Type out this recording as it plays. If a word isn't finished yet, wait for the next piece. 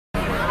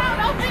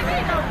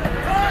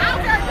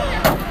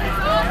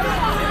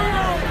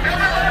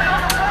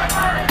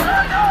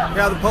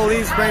Got the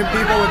police spraying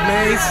people with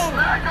mace,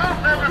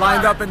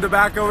 lined up in the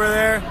back over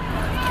there.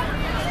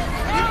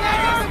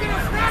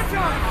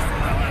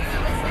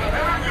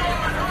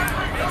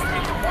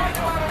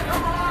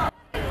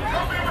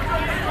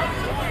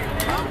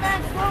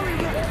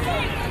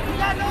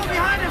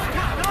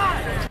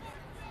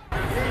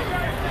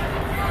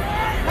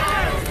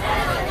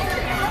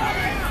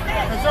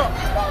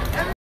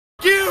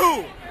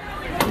 You!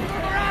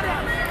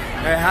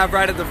 They have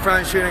right at the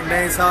front shooting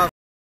mace off.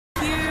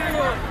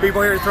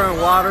 People here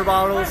throwing water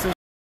bottles and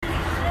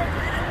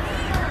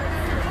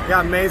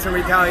got mace in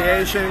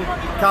retaliation.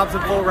 Cops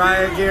in full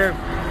riot gear.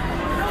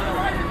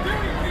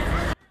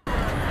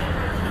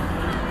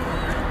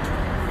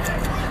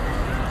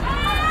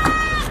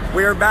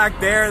 We are back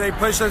there. They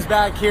pushed us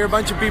back here. A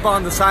bunch of people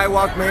on the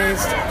sidewalk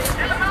maced.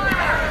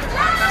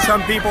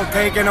 Some people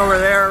taken over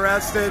there,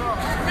 arrested.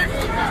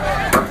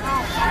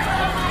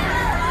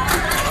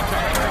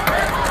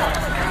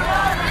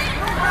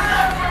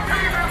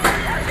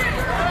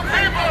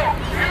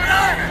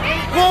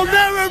 Will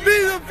never be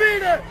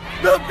defeated!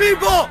 The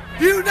people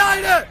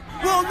united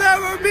will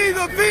never be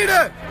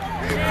defeated!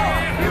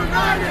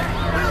 United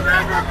will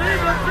never be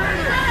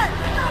defeated!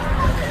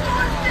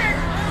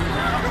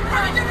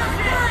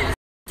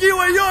 You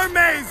and your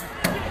maze!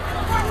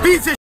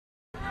 Piece of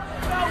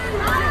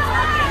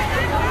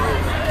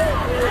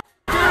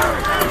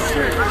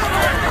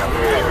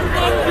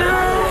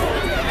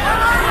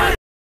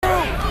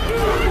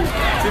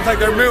Seems like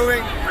they're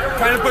moving,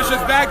 trying to push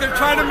us back. They're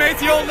trying to mace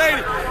the old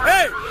lady.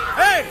 Hey!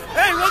 Hey!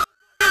 Hey! What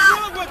the is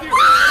wrong with you?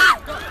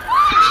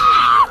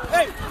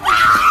 Hey!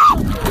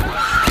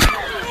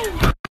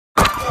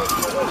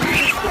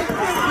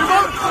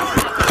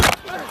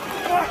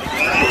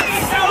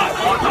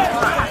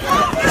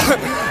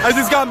 I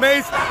just got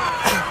maced.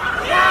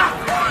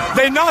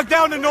 They knocked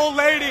down an old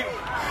lady.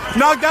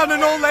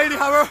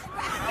 However.